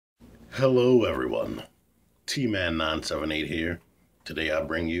Hello everyone, T-Man978 here. Today I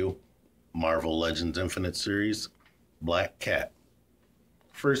bring you Marvel Legends Infinite series, Black Cat.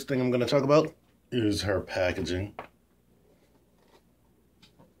 First thing I'm going to talk about is her packaging.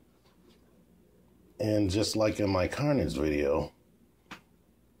 And just like in my Carnage video,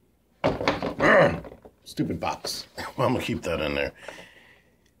 stupid box, well, I'm going to keep that in there.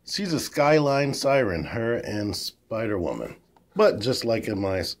 She's a Skyline Siren, her and Spider-Woman. But just like in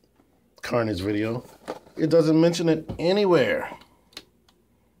my Carnage video, it doesn't mention it anywhere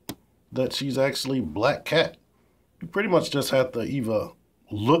that she's actually Black Cat. You pretty much just have to either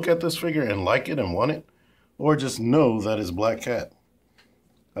look at this figure and like it and want it, or just know that it's Black Cat.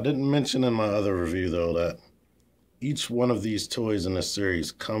 I didn't mention in my other review though that each one of these toys in this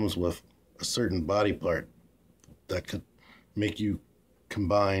series comes with a certain body part that could make you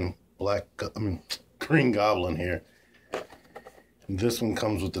combine Green Goblin here. This one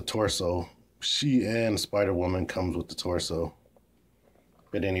comes with the torso. She and Spider-Woman comes with the torso.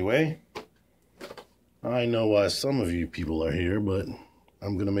 But anyway, I know why some of you people are here, but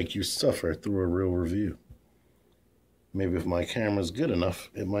I'm going to make you suffer through a real review. Maybe if my camera's good enough,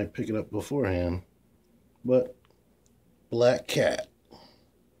 it might pick it up beforehand. But Black Cat.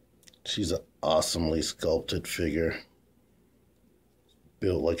 She's an awesomely sculpted figure.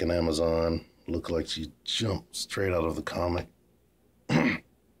 Built like an Amazon. Looked like she jumped straight out of the comic.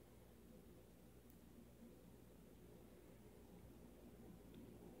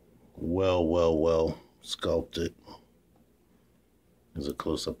 Well sculpted. There's a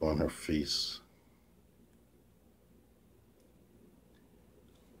close-up on her face.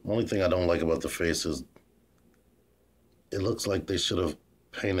 Only thing I don't like about the face is it looks like they should have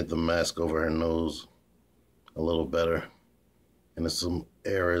painted the mask over her nose a little better. And there's some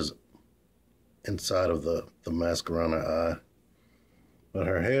errors inside of the mask around her eye. But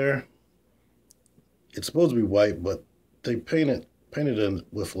her hair, it's supposed to be white, but they painted it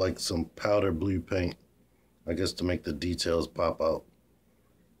with like some powder blue paint, I guess to make the details pop out.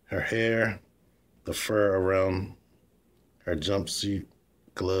 Her hair, the fur around her jumpsuit,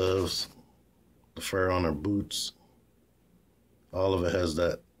 gloves, the fur on her boots, all of it has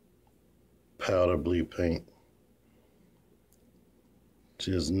that powder blue paint.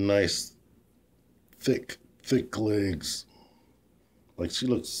 She has nice, thick legs. Like she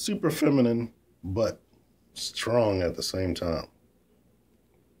looks super feminine, but strong at the same time.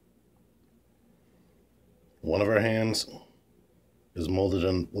 One of her hands is molded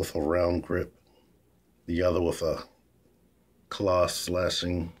in with a round grip, the other with a claw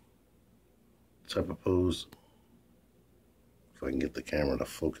slashing type of pose. If I can get the camera to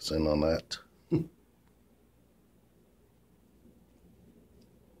focus in on that.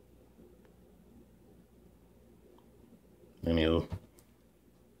 Anywho,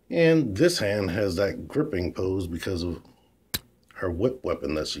 and this hand has that gripping pose because of her whip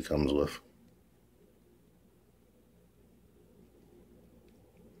weapon that she comes with.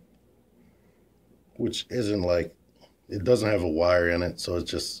 Which isn't like, it doesn't have a wire in it, so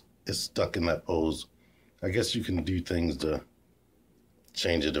it's stuck in that pose. I guess you can do things to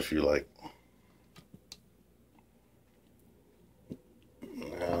change it if you like.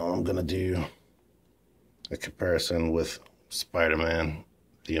 Now I'm gonna do a comparison with Spider-Man,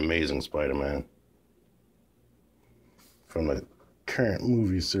 the Amazing Spider-Man, from the current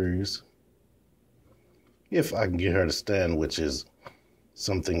movie series. If I can get her to stand, which is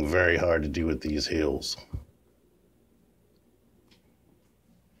something very hard to do with these heels.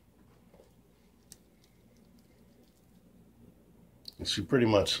 She pretty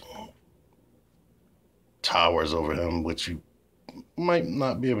much towers over him, which you might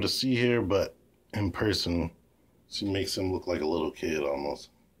not be able to see here, but in person, she makes him look like a little kid almost.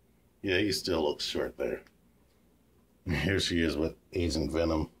 Yeah, he still looks short there. And here she is with Agent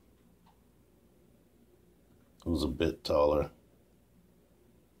Venom, who's a bit taller.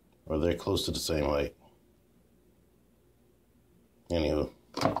 Or they're close to the same height. Anywho,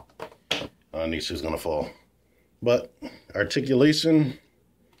 I knew she was gonna fall. But articulation,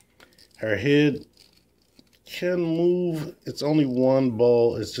 her head can move. It's only one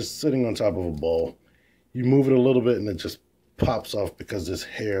ball. It's just sitting on top of a ball. You move it a little bit and it just pops off because this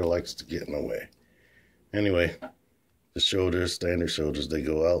hair likes to get in the way. Anyway, the shoulders, standard shoulders, they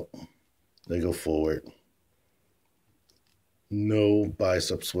go out, they go forward. No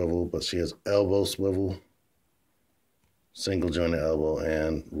bicep swivel, but she has elbow swivel, single jointed elbow,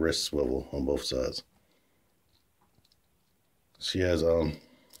 and wrist swivel on both sides. She has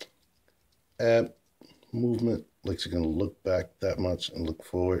ab movement, like she can look back that much and look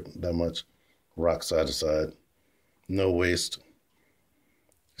forward that much, rock side to side. No waist.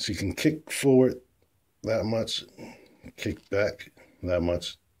 She can kick forward that much, kick back that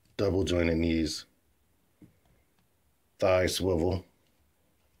much, double jointed knees, thigh swivel.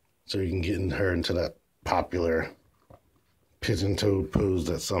 So you can get her into that popular pigeon-toed pose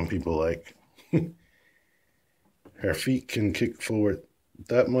that some people like. Her feet can kick forward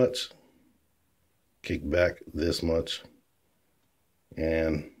that much, kick back this much,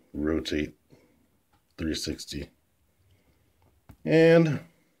 and rotate 360. And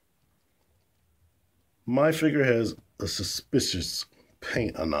my figure has a suspicious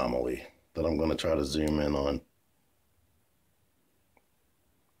paint anomaly that I'm going to try to zoom in on.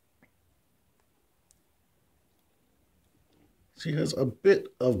 She has a bit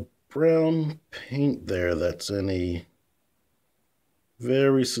of brown paint there that's in a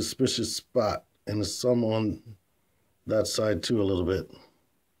very suspicious spot, and there's some on that side too a little bit.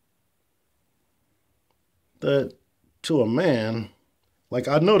 That, to a man, like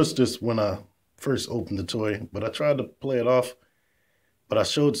I noticed this when I first opened the toy, but I tried to play it off, but I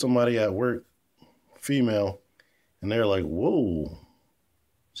showed somebody at work, female, and they're like, whoa,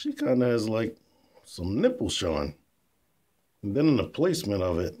 she kind of has like some nipples showing. And then in the placement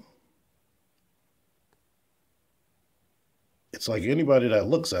of it, it's like anybody that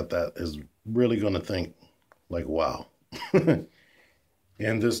looks at that is really going to think like, wow. And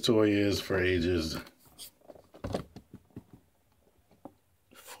this toy is for ages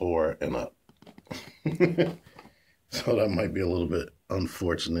 4 and up. So that might be a little bit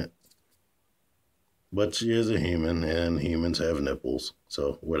unfortunate. But she is a human, and humans have nipples,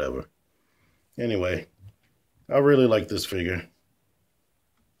 so whatever. Anyway, I really like this figure.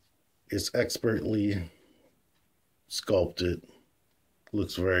 It's expertly sculpted.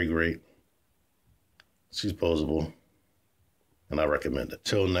 Looks very great. She's posable, and I recommend it.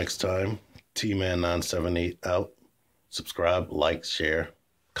 Till next time, T-Man978 out. Subscribe, like, share,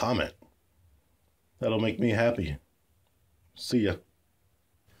 comment. That'll make me happy. See ya.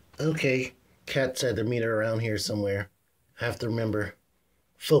 Okay, Kat said to meet her around here somewhere. I have to remember,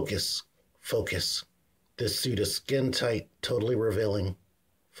 focus, focus. This suit is skin tight, totally revealing.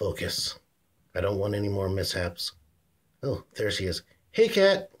 Focus. I don't want any more mishaps. Oh, there she is. Hey,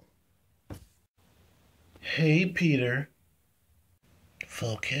 Kat. Hey, Peter.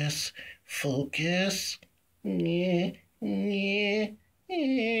 Focus, focus. Yeah, yeah,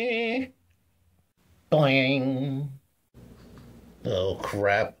 yeah. Boing. Oh,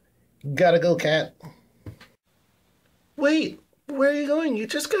 crap. Gotta go, Kat. Wait, where are you going? You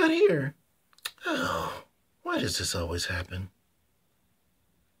just got here. Oh, why does this always happen?